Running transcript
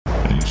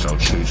shall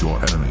chase your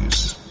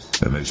enemies,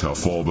 and they shall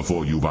fall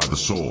before you by the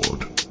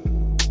sword.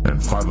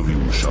 And 5 of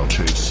you shall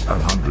chase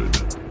 100,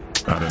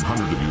 and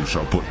 100 of you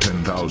shall put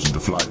 10,000 to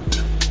flight,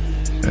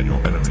 and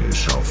your enemies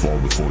shall fall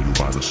before you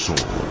by the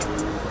sword.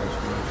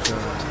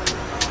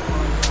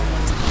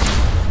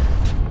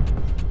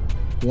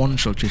 One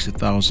shall chase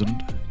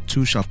 1,000,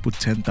 2 shall put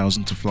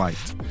 10,000 to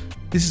flight.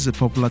 This is a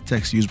popular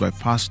text used by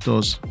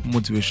pastors,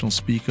 motivational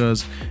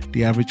speakers,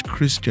 the average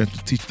Christian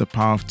to teach the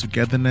power of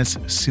togetherness,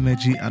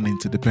 synergy, and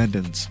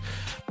interdependence.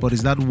 But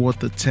is that what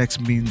the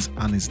text means,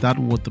 and is that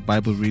what the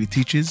Bible really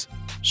teaches?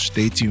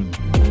 Stay tuned.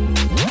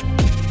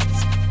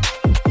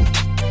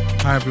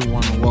 Hi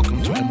everyone, and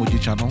welcome to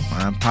MOG Channel.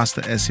 I am Pastor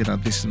Essien,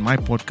 and this is my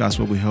podcast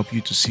where we help you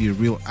to see a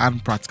real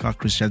and practical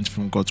Christianity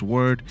from God's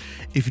Word.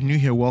 If you're new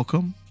here,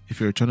 welcome. If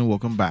you're returning,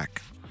 welcome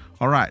back.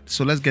 All right,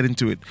 so let's get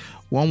into it.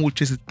 1 will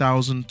chase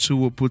 1,000, 2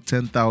 will put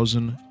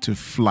 10,000 to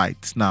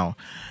flight. Now,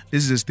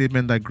 this is a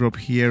statement I grew up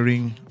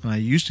hearing, and I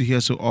used to hear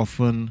so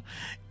often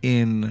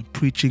in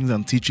preachings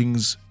and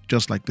teachings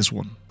just like this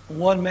one.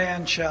 One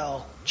man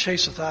shall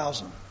chase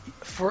 1,000.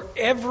 For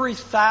every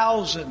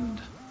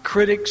 1,000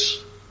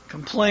 critics,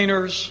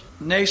 complainers,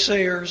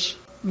 naysayers,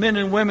 men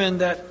and women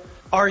that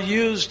are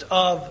used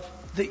of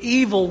the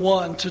evil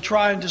one to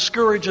try and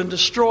discourage and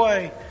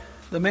destroy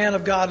the man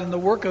of God and the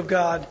work of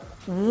God,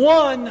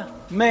 one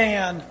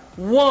man,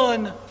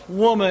 one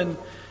woman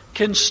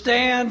can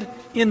stand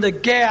in the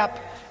gap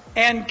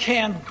and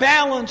can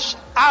balance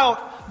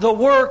out the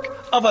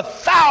work of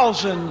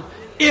 1,000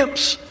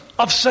 imps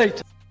of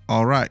Satan.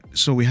 All right,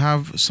 so we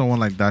have someone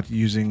like that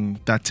using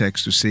that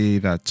text to say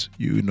that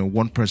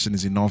one person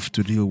is enough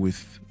to deal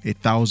with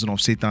 1,000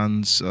 of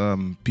Satan's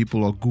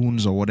people or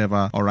goons or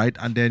whatever. All right,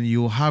 and then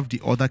you'll have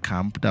the other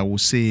camp that will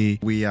say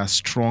we are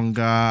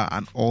stronger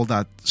and all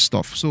that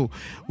stuff. So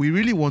we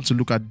really want to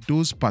look at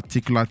those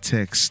particular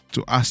texts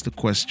to ask the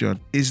question,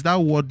 is that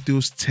what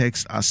those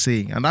texts are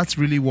saying? And that's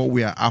really what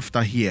we are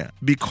after here,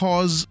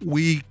 because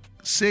we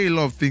say a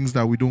lot of things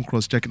that we don't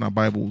cross-check in our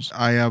Bibles.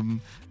 I am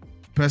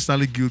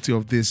personally guilty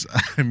of this.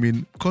 I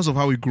mean, because of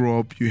how we grew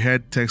up, you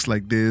heard texts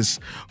like this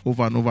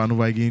over and over and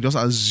over again. You just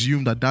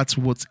assume that that's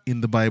what's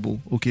in the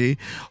Bible, okay?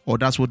 Or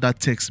that's what that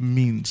text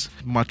means.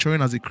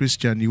 Maturing as a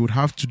Christian, you would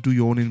have to do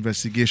your own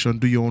investigation,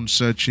 do your own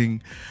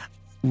searching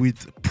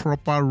with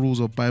proper rules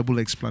of Bible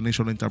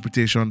explanation,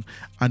 interpretation,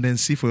 and then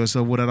see for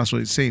yourself whether that's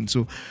what it's saying.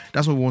 So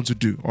that's what we want to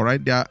do, all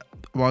right? There are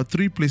about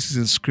 3 places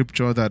in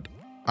Scripture that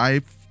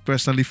I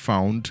personally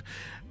found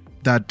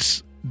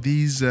that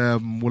these,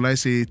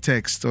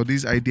 texts or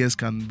these ideas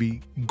can be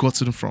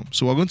gotten from.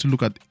 So we're going to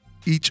look at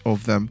each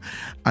of them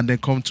and then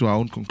come to our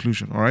own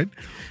conclusion, all right?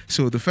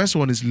 So the first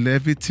one is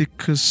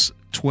Leviticus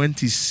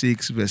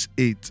 26 verse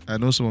 8. I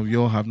know some of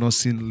you all have not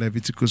seen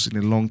Leviticus in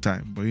a long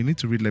time, but you need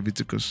to read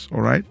Leviticus,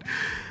 all right?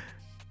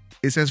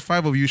 It says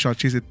 5 of you shall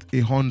chase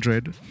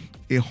 100,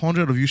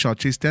 100 of you shall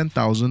chase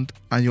 10,000,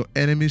 and your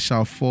enemies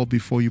shall fall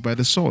before you by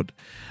the sword.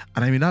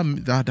 And I mean,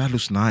 that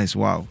looks nice.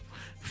 Wow.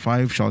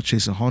 5 shall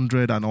chase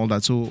 100 and all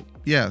that. So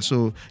yeah,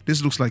 so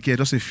this looks like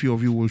just a few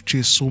of you will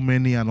chase so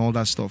many and all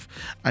that stuff.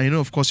 And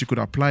of course, you could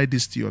apply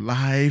this to your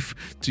life,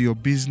 to your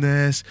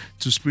business,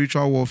 to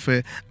spiritual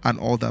warfare and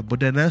all that.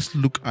 But then let's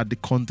look at the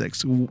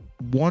context.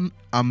 One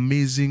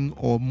amazing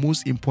or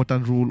most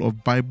important rule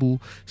of Bible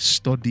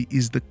study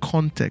is the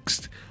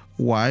context.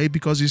 Why?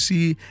 Because you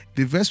see,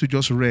 the verse we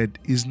just read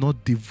is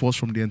not divorced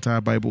from the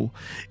entire Bible.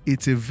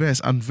 It's a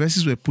verse, and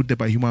verses were put there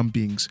by human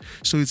beings.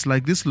 So it's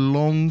like this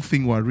long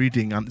thing we're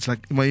reading, and it's like,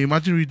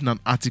 imagine reading an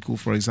article,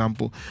 for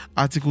example.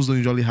 Articles don't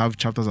usually have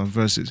chapters and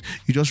verses.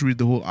 You just read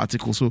the whole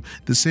article. So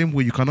the same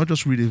way, you cannot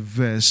just read a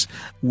verse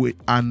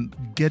and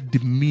get the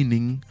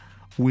meaning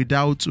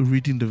without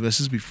reading the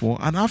verses before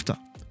and after.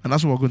 And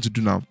that's what we're going to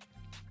do now.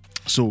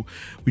 So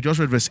we just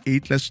read verse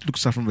 8. Let's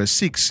start from verse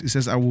 6. It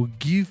says, I will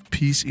give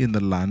peace in the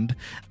land,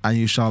 and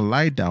you shall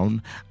lie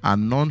down,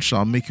 and none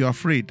shall make you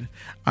afraid.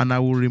 And I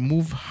will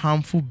remove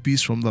harmful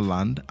beasts from the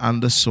land,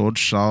 and the sword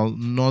shall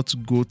not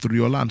go through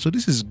your land. So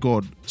this is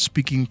God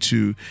speaking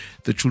to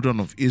the children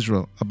of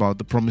Israel about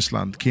the promised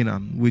land,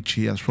 Canaan, which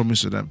he has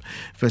promised to them.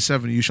 Verse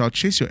 7, you shall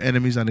chase your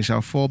enemies, and they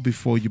shall fall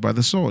before you by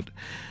the sword.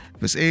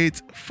 Verse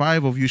 8,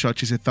 5 of you shall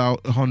chase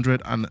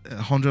 100, and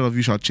 100 of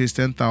you shall chase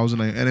 10,000,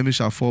 and your enemies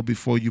shall fall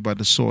before you by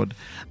the sword.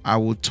 I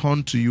will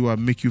turn to you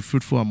and make you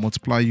fruitful and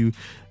multiply you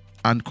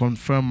and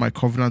confirm my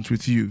covenant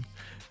with you.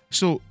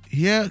 So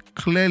here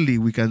clearly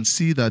we can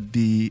see that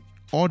the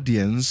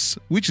audience,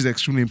 which is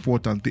extremely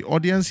important, the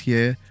audience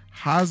here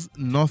has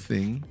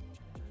nothing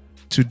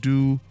to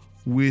do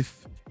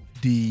with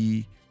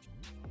the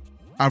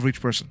average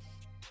person.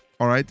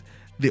 All right?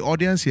 The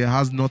audience here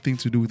has nothing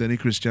to do with any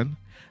Christian.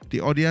 The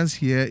audience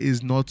here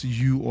is not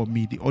you or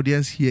me. The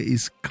audience here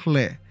is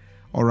clear.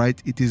 All right?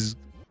 It is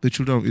the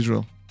children of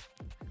Israel,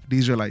 the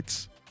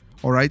Israelites.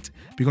 All right?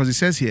 Because it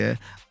says here,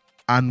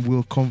 and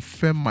will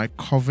confirm my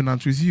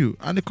covenant with you.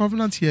 And the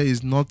covenant here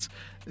is not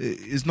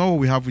what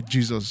we have with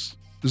Jesus.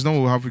 It's not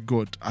what we have with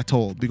God at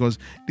all. Because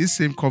this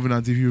same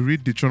covenant, if you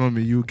read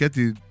Deuteronomy, you get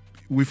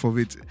whiff of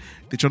it.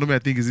 Deuteronomy, I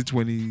think, is it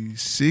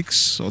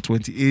 26 or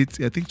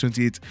 28? I think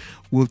 28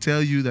 will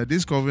tell you that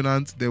this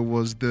covenant, there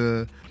was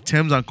the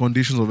terms and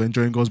conditions of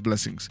enjoying God's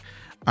blessings.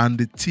 And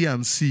the T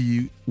and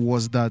C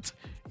was that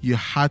you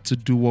had to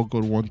do what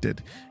God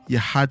wanted. You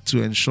had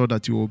to ensure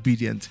that you were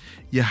obedient.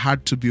 You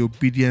had to be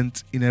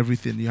obedient in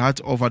everything. You had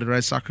to offer the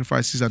right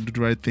sacrifices and do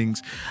the right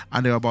things.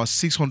 And there were about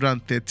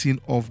 613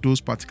 of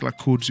those particular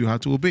codes you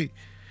had to obey.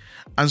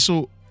 And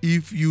so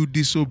if you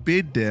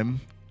disobeyed them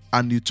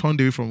and you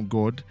turned away from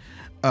God,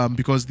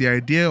 because the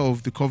idea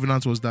of the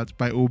covenant was that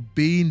by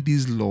obeying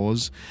these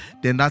laws,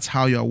 then that's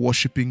how you are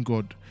worshiping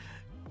God.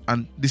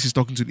 And this is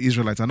talking to the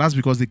Israelites. And that's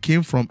because they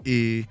came from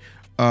a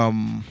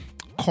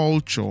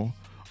culture,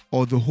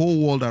 or the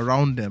whole world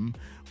around them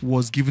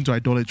was given to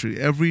idolatry.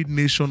 Every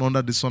nation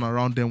under the sun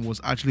around them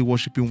was actually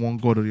worshiping one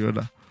God or the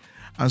other.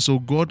 And so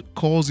God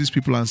calls these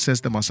people and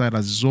sets them aside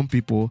as his own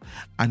people.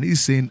 And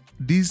he's saying,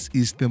 this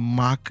is the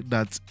mark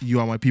that you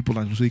are my people.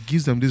 And so he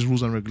gives them these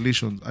rules and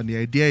regulations. And the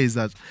idea is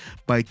that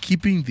by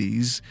keeping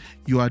these,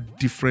 you are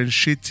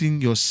differentiating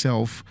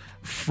yourself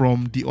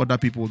from the other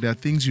people. There are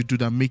things you do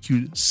that make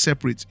you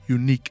separate,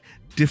 unique,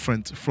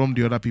 different from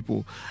the other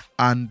people.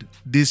 And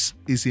this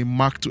is a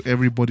mark to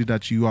everybody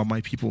that you are my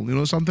people. You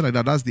know, something like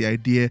that. That's the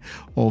idea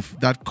of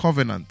that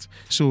covenant.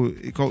 So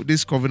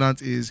this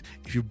covenant is,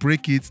 if you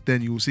break it,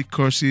 then you will see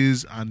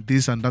curses and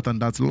this and that and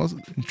that. A lot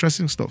of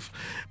interesting stuff.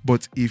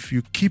 But if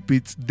you keep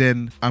it,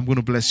 then I'm going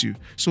to bless you.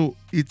 So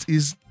it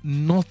is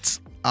not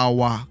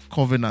our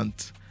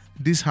covenant.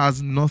 This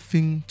has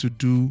nothing to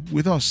do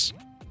with us.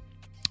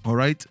 All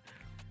right?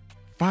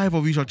 5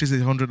 of you shall chase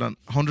 100, and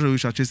 100 of you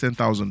shall chase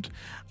 10,000.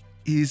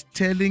 He's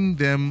telling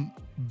them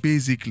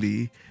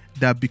basically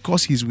that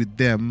because he's with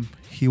them,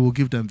 he will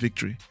give them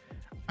victory.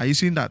 Are you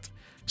seeing that?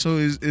 So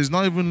it's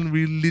not even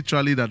really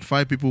literally that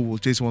 5 people will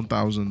chase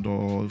 1,000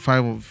 or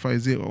 5 or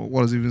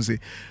what does it even say?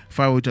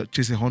 5 will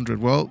chase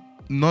 100. Well,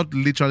 not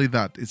literally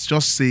that. It's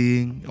just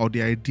saying, or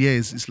the idea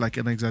is, it's like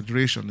an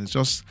exaggeration. It's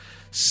just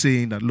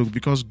saying that, look,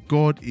 because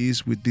God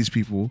is with these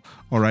people,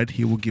 all right,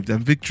 he will give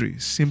them victory.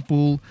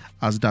 Simple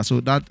as that. So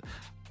that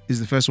is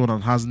the first one,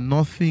 and has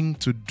nothing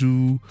to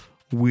do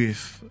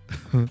with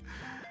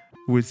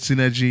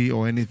synergy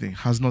or anything.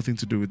 Has nothing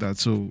to do with that.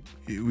 So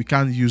we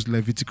can't use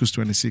Leviticus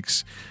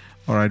 26,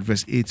 all right,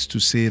 verse 8 to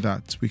say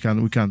that. We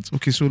can't.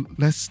 Okay, so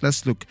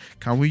let's look.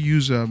 Can we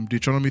use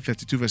Deuteronomy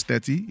 32 verse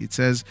 30? It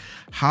says,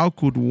 how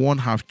could one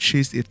have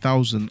chased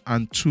 1,000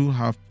 and 2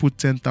 have put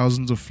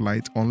 10,000 to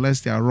flight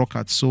unless their rock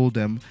had sold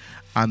them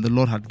and the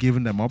Lord had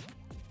given them up?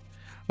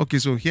 Okay,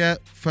 so here,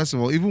 first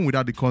of all, even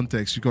without the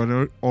context, you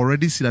can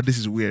already see that this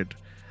is weird.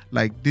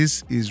 Like,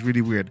 this is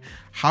really weird.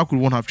 How could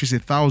one have chased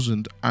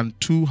 1,000 and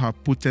 2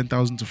 have put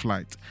 10,000 to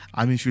flight?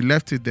 I mean, if you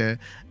left it there,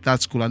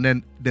 that's cool. And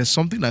then there's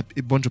something that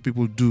a bunch of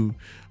people do,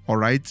 all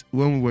right?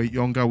 When we were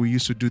younger, we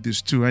used to do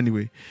this too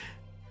anyway,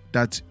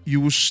 that you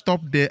will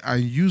stop there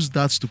and use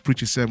that to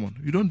preach a sermon.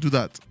 You don't do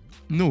that.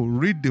 No,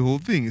 read the whole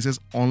thing. It says,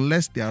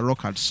 unless their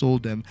rock had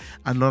sold them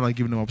and Lord had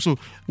given them up. So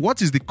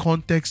what is the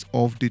context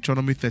of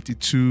Deuteronomy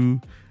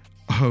 32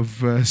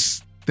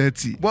 verse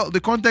 30? Well,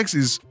 the context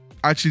is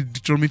actually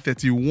Deuteronomy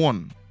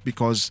 31,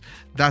 because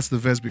that's the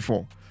verse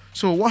before.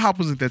 So what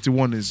happens in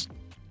 31 is,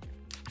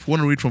 if you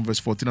want to read from verse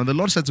 14, and the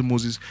Lord said to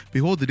Moses,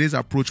 behold, the days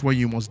approach when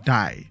you must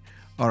die.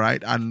 All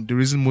right, and the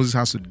reason Moses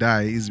has to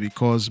die is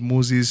because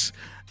Moses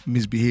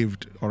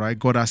misbehaved. All right,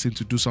 God asked him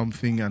to do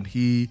something and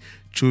he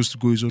chose to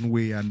go his own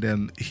way, and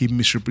then he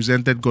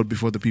misrepresented God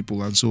before the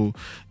people. And so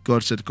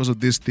God said, because of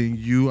this thing,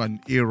 you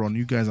and Aaron,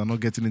 you guys are not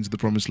getting into the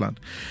promised land.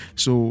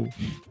 So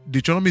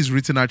Deuteronomy is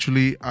written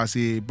actually as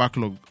a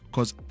backlog,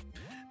 because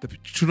the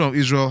children of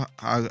Israel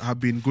have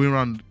been going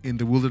around in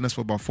the wilderness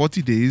for about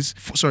 40 years.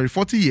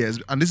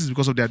 And this is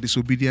because of their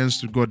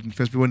disobedience to God. In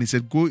first, when he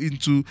said, go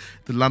into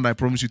the land I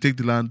promise you, take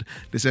the land.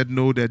 They said,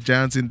 no, there are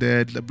giants in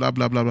there, blah,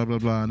 blah, blah, blah, blah,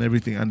 blah, and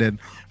everything. And then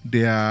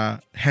they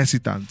are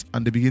hesitant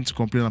and they begin to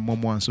complain and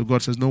murmur. And so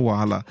God says, no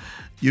wahala.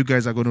 You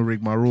guys are going to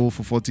rigmarole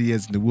for 40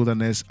 years in the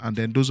wilderness. And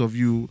then those of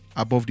you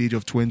above the age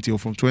of 20 or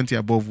from 20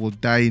 above will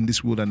die in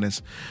this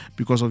wilderness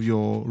because of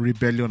your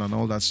rebellion and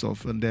all that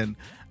stuff. And then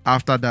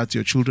after that,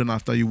 your children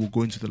after you will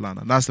go into the land.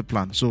 And that's the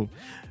plan. So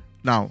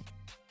now,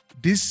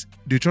 this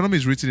Deuteronomy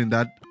is written in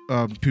that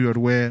period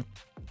where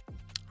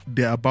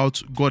they're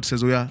about, God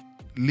says, oh yeah,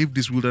 leave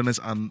this wilderness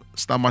and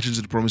start marching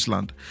to the promised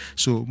land.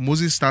 So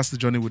Moses starts the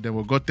journey with them.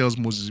 But God tells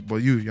Moses, but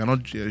you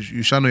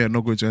shall know you're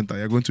not going to enter.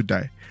 You're going to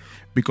die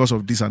because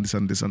of this and this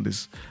and this and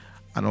this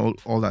and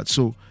all that.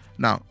 So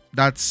now,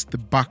 that's the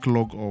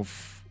backlog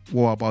of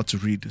what we're about to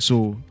read.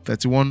 So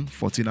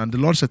 31:14, and the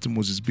Lord said to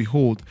Moses,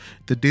 behold,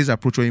 the days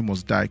approach when you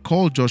must die.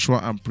 Call Joshua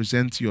and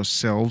present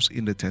yourselves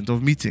in the tent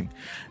of meeting,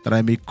 that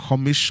I may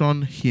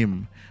commission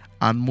him.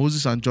 And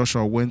Moses and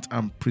Joshua went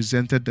and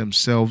presented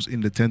themselves in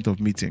the tent of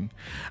meeting.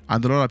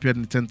 And the Lord appeared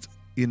in the tent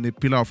in a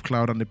pillar of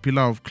cloud, and the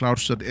pillar of cloud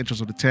stood at the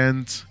entrance of the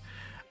tent.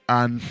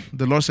 And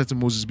the Lord said to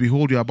Moses,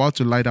 behold, you are about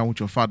to lie down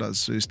with your fathers.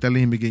 So he's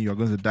telling him again, you are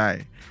going to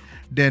die.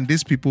 then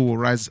these people will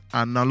rise.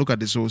 And now look at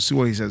this. So see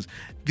what he says.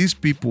 These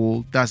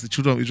people, that's the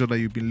children of Israel that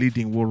you've been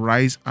leading, will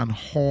rise and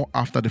whore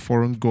after the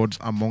foreign gods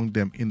among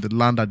them in the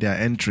land that they are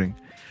entering.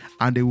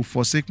 And they will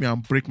forsake me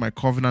and break my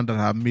covenant that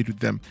I have made with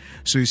them.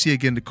 So you see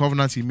again the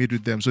covenant he made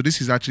with them. So this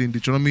is actually in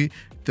Deuteronomy,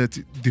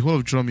 that the whole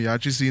of Deuteronomy, you're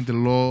actually seeing the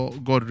law,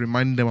 God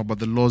reminding them about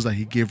the laws that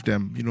he gave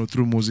them,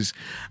 through Moses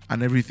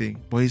and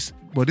everything.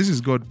 But this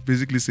is God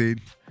basically saying,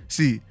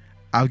 see,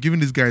 I've given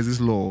these guys this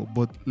law,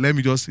 but let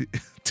me just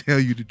tell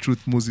you the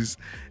truth, Moses.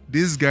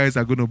 These guys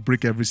are going to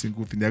break every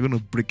single thing. They're going to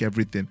break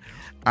everything.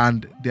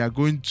 And they are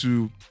going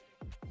to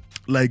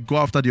go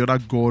after the other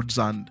gods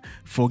and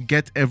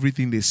forget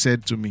everything they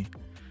said to me.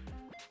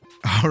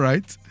 All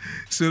right.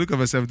 So look at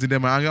verse 17.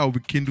 Then my anger will be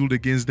kindled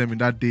against them in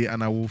that day,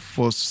 and I will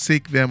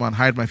forsake them and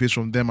hide my face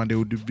from them, and they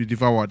will be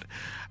devoured.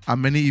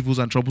 And many evils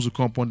and troubles will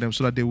come upon them,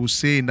 so that they will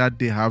say in that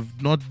day,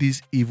 have not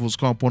these evils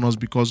come upon us,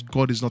 because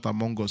God is not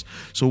among us.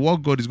 So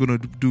what God is going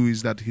to do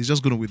is that he's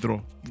just going to withdraw,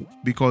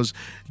 because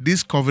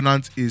this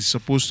covenant is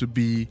supposed to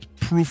be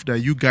proof that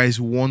you guys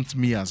want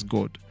me as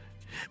God.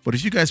 But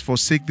if you guys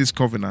forsake this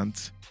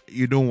covenant,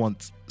 you don't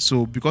want.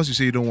 So because you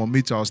say you don't want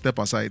me to, I'll step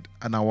aside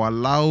and I'll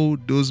allow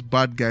those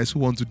bad guys who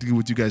want to deal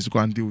with you guys to go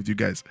and deal with you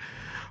guys.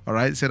 All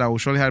right. It said, I will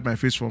surely hide my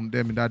face from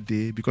them in that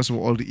day because of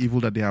all the evil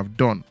that they have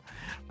done,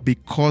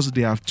 because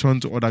they have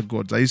turned to other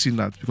gods. Are you seeing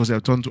that? Because they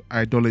have turned to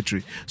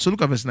idolatry. So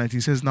look at verse 19.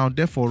 It says, now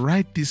therefore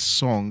write this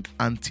song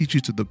and teach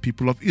it to the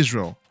people of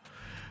Israel.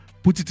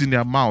 Put it in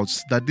their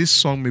mouths, that this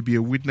song may be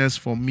a witness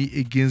for me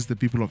against the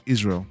people of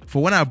Israel.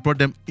 For when I brought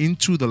them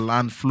into the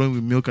land flowing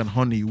with milk and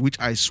honey, which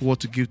I swore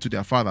to give to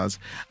their fathers,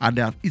 and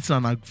they have eaten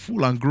and are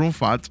full and grown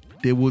fat,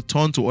 they will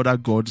turn to other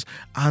gods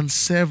and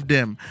serve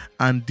them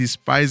and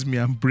despise me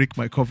and break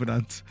my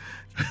covenant.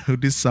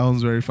 This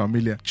sounds very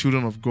familiar.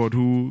 Children of God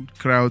who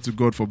cry out to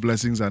God for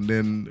blessings, and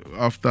then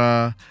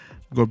after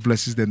God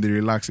blesses them, they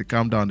relax, they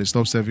calm down, they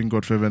stop serving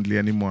God fervently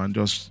anymore and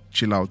just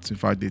chill out. In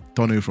fact, they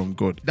turn away from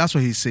God. That's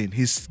what he's saying.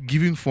 He's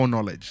giving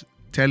foreknowledge,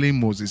 telling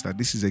Moses that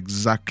this is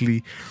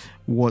exactly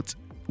what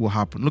will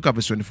happen. Look at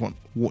verse 21.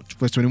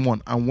 Verse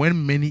 21. And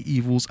when many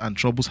evils and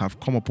troubles have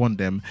come upon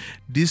them,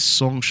 this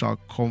song shall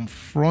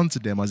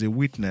confront them as a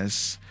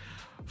witness,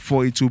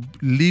 for it will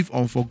live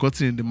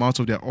unforgotten in the mouth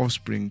of their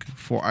offspring.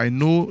 For I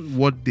know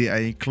what they are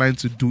inclined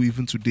to do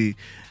even today,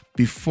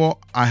 before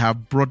I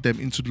have brought them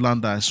into the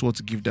land that I swore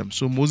to give them.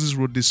 So Moses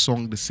wrote this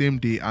song the same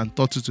day and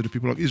taught it to the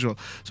people of Israel.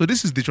 So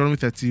this is Deuteronomy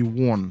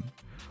 31.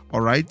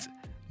 All right.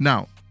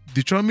 Now,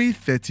 Deuteronomy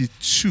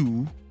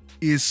 32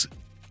 is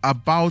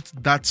about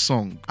that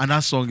song. And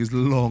that song is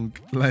long.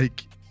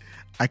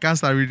 I can't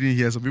start reading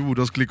here. Some people will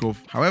just click off.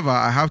 However,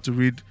 I have to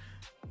read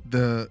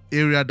the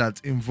area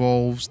that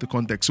involves the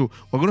context. So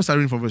we're going to start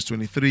reading from verse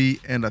 23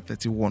 and at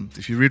 31.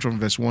 If you read from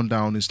verse 1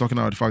 down, it's talking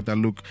about the fact that,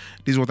 look,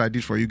 this is what I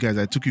did for you guys.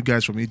 I took you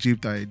guys from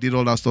Egypt. I did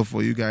all that stuff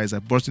for you guys. I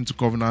burst into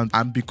covenant.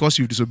 And because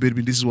you've disobeyed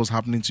me, this is what's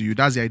happening to you.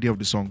 That's the idea of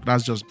the song.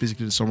 That's just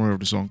basically the summary of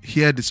the song.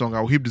 Hear the song.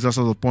 I will heap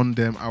disasters upon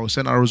them. I will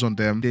send arrows on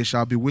them. They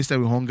shall be wasted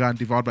with hunger and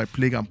devoured by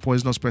plague and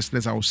poisonous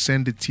pestilence. I will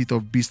send the teeth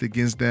of beasts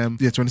against them.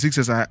 Yeah, 26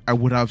 says, I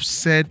would have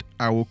said,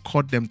 I will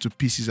cut them to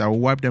pieces. I will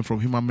wipe them from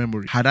human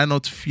memory. Had I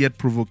not feared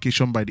provocation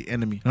by the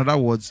enemy. In other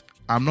words,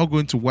 I'm not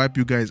going to wipe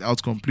you guys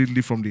out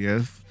completely from the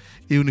earth,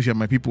 even if you're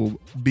my people,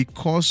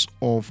 because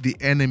of the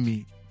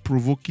enemy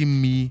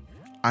provoking me.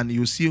 And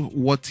you see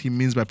what he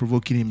means by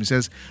provoking him. He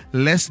says,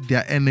 lest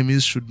their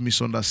enemies should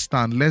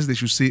misunderstand, lest they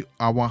should say,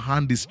 our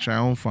hand is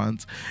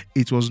triumphant.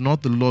 It was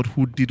not the Lord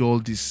who did all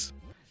this.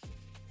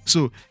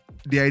 So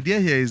the idea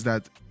here is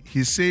that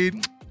he's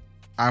saying,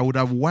 I would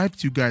have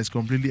wiped you guys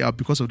completely out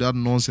because of that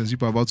nonsense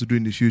people are about to do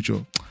in the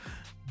future.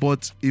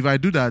 But if I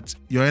do that,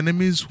 your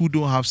enemies who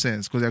don't have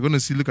sense, because you're going to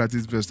see, look at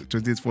this verse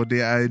 28, for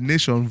they are a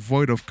nation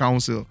void of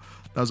counsel,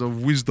 that's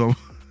of wisdom,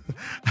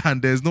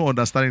 and there's no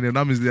understanding them.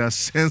 That means they are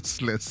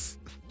senseless.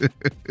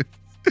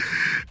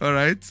 All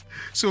right?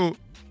 So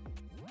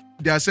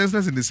they are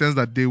senseless in the sense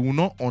that they will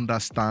not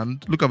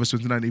understand. Look at verse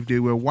 29. If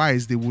they were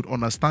wise, they would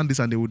understand this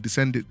and they would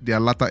descend their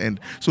latter end.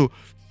 So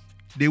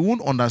they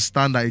won't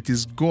understand that it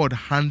is God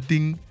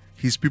handing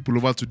his people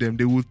over to them.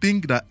 They will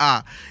think that,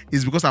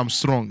 it's because I'm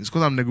strong. It's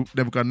because I'm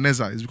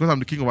Nebuchadnezzar. It's because I'm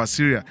the king of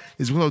Assyria.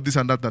 It's because of this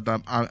and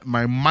that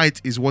my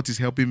might is what is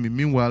helping me.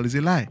 Meanwhile, it's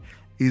a lie.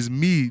 It's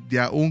me,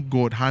 their own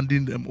God,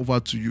 handing them over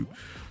to you.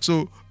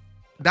 So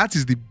that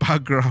is the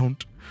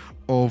background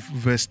of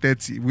verse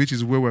 30, which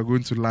is where we're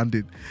going to land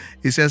it.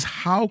 It says,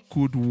 how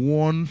could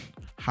one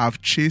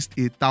have chased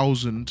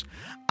 1,000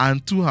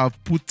 and two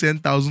have put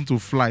 10,000 to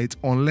flight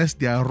unless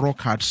their rock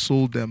had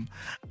sold them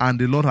and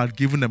the Lord had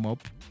given them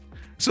up?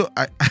 So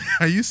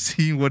are you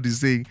seeing what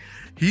he's saying?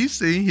 He's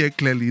saying here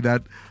clearly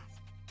that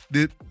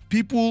the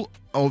people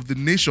of the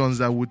nations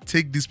that would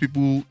take these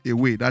people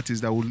away, that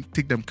is, that will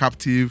take them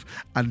captive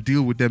and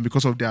deal with them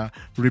because of their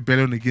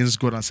rebellion against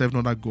God and serving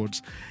other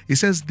gods, he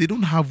says they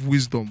don't have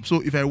wisdom.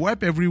 So if I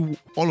wipe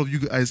all of you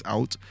guys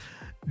out,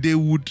 they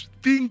would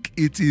think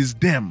it is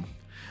them.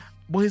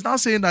 But he's now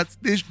saying that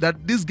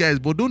these guys,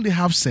 but don't they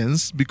have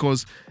sense?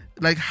 Because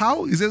like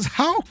how it says,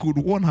 how could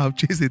one have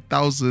chased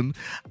 1,000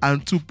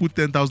 and two put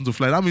 10,000 to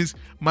flight? That means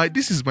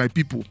this is my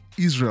people,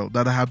 Israel,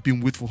 that I have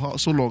been with for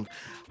so long.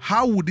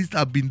 How would it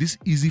have been this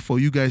easy for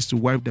you guys to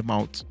wipe them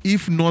out?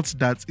 If not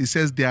that it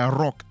says their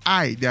rock,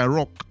 their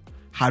rock,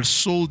 had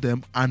sold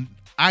them, and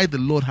I, the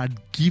Lord, had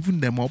given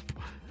them up.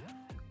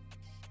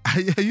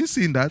 Are you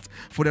seeing that?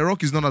 For the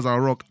rock is known as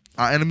our rock.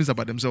 Our enemies are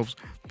by themselves.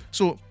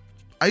 So,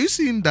 are you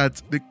seeing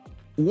that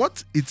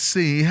what it's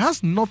saying, it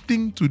has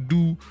nothing to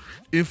do,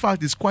 in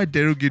fact, it's quite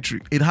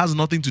derogatory. It has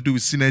nothing to do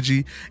with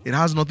synergy. It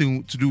has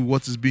nothing to do with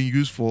what it's being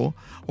used for.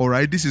 All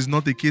right, this is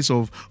not a case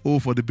of,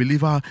 for the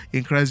believer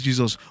in Christ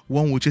Jesus,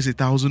 one will chase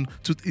 1,000.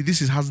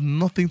 This has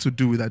nothing to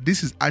do with that.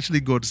 This is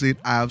actually God saying,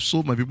 I have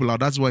sold my people out.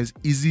 That's why it's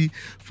easy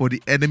for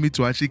the enemy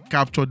to actually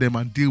capture them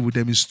and deal with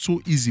them. It's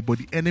so easy, but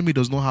the enemy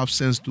does not have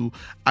sense to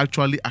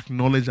actually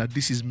acknowledge that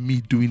this is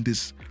me doing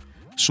this.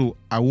 So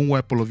I won't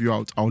wipe all of you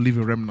out. I'll leave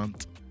a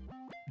remnant.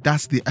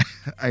 That's the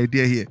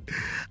idea here.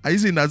 Are you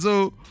seeing that?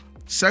 So,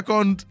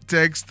 second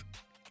text,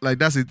 like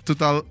that's a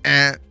total,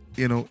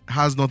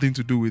 has nothing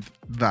to do with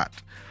that.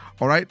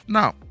 All right.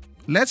 Now,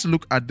 let's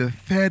look at the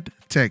third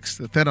text,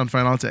 the third and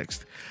final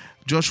text.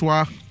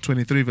 Joshua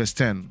 23 verse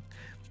 10.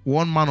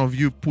 One man of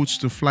you puts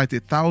to flight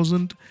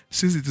 1,000,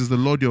 since it is the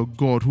Lord your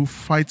God who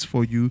fights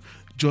for you,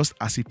 just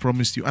as he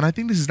promised you. And I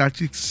think this is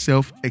actually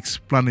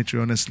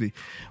self-explanatory, honestly.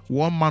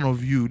 One man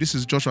of you, this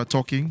is Joshua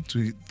talking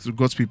to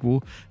God's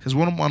people, says,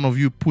 one man of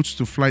you puts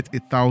to flight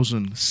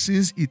 1,000,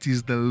 since it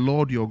is the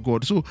Lord your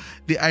God. So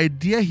the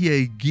idea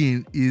here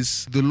again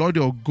is the Lord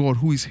your God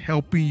who is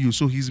helping you.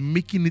 So he's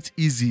making it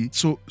easy.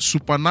 So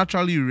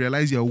supernaturally you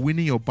realize you're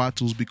winning your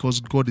battles because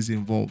God is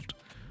involved.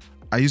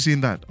 Are you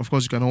seeing that? Of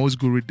course, you can always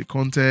go read the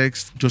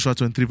context. Joshua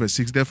 23 verse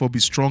 6. Therefore, be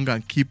strong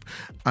and keep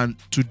and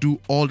to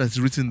do all that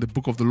is written in the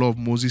book of the law of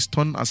Moses.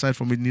 Turn aside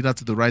from it, neither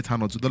to the right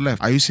hand or to the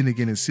left. Are you seeing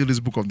again and seal this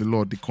book of the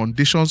Lord? The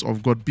conditions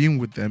of God being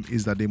with them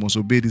is that they must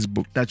obey this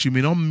book. That you may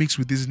not mix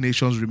with these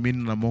nations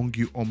remaining among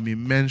you, or may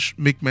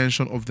make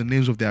mention of the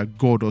names of their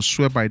God, or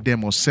swear by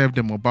them, or serve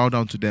them, or bow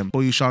down to them.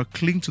 For you shall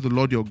cling to the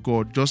Lord your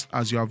God, just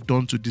as you have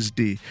done to this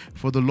day.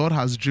 For the Lord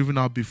has driven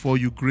out before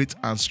you great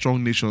and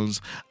strong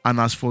nations, and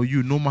as for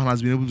you, no man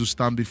has been able to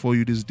stand before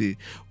you this day.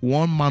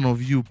 One man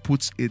of you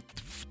puts it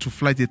to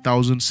flight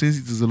 1,000, since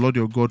it is the Lord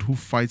your God who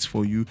fights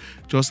for you,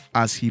 just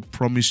as he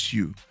promised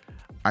you.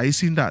 Are you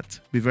seeing that?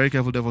 Be very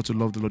careful, therefore, to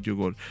love the Lord your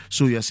God.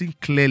 So you're seeing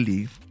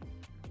clearly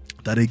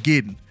that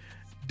again,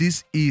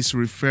 this is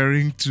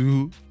referring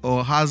to,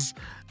 or has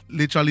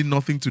literally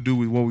nothing to do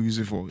with what we use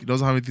it for. It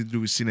doesn't have anything to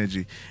do with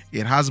synergy.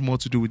 It has more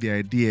to do with the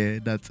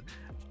idea that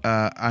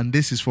and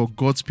this is for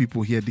God's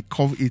people here.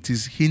 It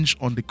is hinged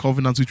on the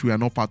covenant which we are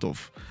not part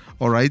of.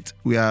 All right,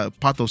 we are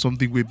part of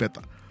something way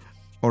better.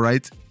 All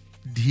right,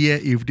 here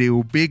if they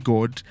obey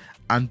God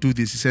and do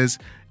this, he says,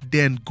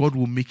 then God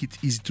will make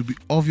it easy to be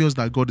obvious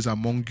that God is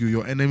among you.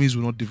 Your enemies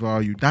will not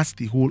devour you. That's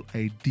the whole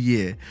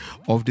idea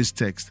of this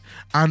text.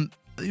 And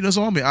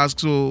someone may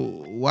ask,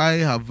 so why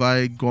have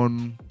I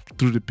gone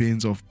through the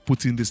pains of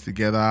putting this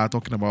together,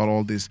 talking about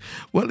all this?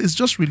 Well, it's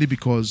just really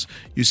because,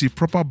 you see,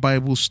 proper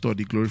Bible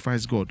study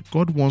glorifies God.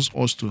 God wants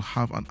us to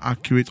have an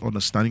accurate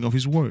understanding of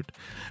his word.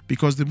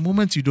 Because the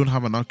moment you don't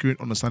have an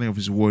accurate understanding of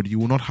his word, you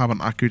will not have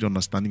an accurate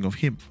understanding of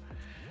him.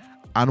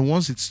 And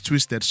once it's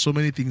twisted, so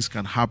many things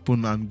can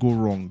happen and go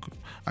wrong.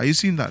 Are you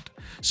seeing that?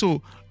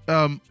 So,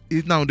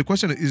 now the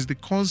question is the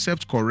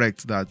concept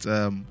correct that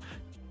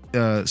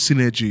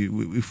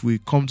synergy, if we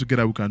come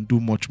together, we can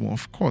do much more?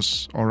 Of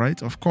course. All right.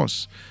 Of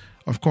course.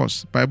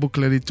 Bible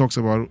clearly talks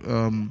about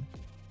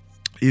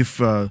if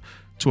 2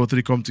 or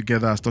 3 come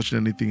together as touching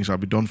anything, it shall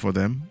be done for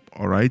them.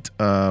 All right.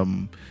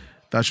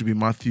 That should be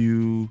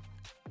Matthew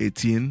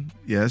 18,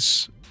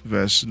 yes,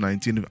 verse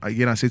 19.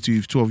 Again, I say to you,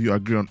 if 2 of you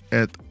agree on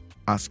earth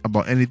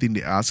about anything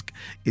they ask,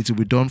 it will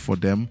be done for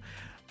them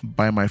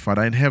by my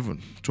Father in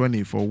heaven.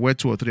 20, for where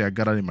 2 or 3 are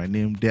gathered in my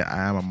name, there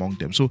I am among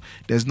them. So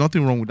there's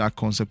nothing wrong with that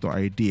concept or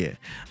idea.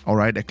 All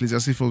right,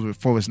 Ecclesiastes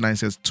 4 verse 9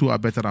 says, 2 are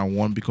better than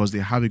 1 because they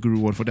have a good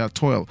reward for their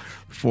toil.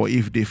 For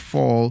if they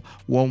fall,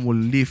 one will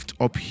lift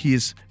up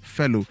his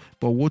fellow.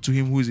 But woe to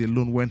him who is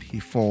alone when he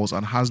falls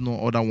and has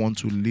no other one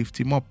to lift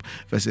him up.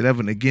 Verse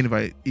 11,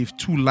 again, if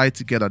 2 lie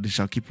together, they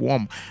shall keep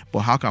warm. But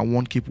how can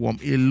one keep warm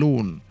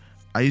alone?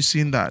 Are you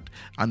seeing that?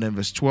 And then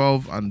verse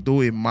 12, and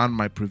though a man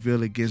might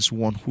prevail against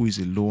one who is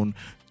alone,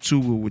 2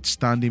 will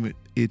withstand him.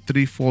 A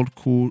threefold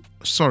cord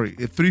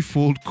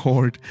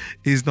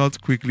is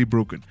not quickly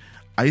broken.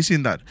 Are you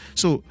seeing that?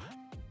 So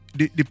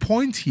the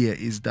point here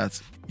is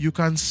that you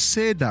can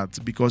say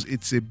that because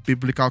it's a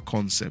biblical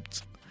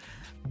concept,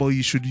 but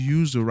you should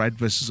use the right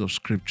verses of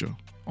scripture.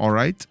 All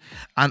right?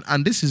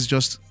 And this is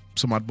just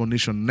some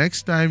admonition.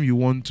 Next time you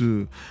want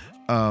to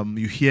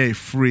you hear a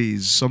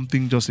phrase,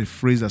 something, just a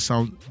phrase that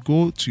sounds,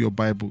 go to your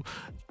Bible,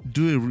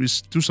 do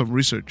some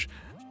research.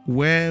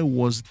 Where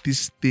was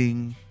this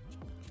thing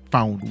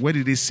found? Where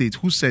did they say it?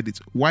 Who said it?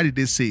 Why did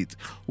they say it?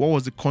 What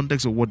was the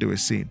context of what they were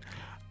saying?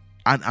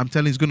 And I'm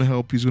telling you, it's going to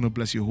help you. It's going to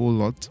bless you a whole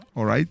lot.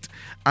 All right?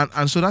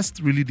 And so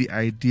that's really the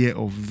idea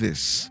of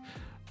this.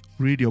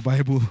 Read your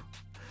Bible.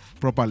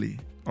 properly,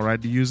 all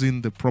right,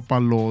 using the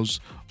proper laws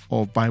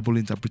of Bible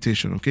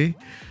interpretation, okay?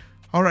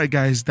 All right,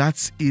 guys,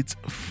 that's it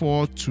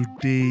for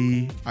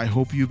today. I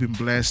hope you've been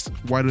blessed.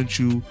 Why don't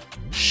you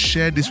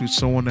share this with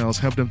someone else,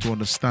 help them to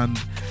understand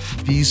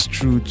these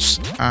truths,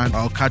 and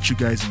I'll catch you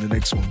guys in the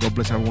next one. God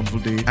bless, have a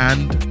wonderful day,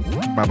 and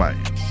bye-bye.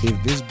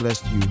 If this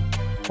blessed you,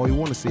 or you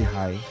want to say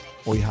hi,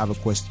 or you have a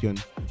question,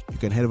 you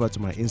can head over to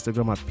my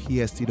Instagram at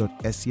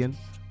pst.essien,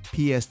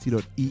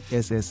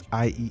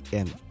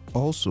 pst.essien.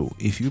 Also,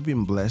 if you've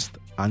been blessed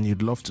and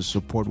you'd love to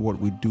support what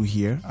we do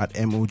here at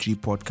MOG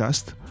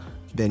Podcast,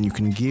 then you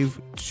can give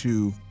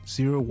to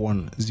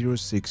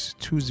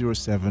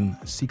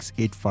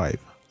 0106-207-685.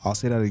 I'll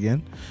say that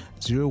again,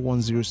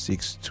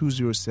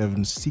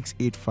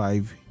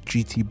 0106-207-685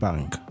 GT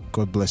Bank.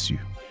 God bless you.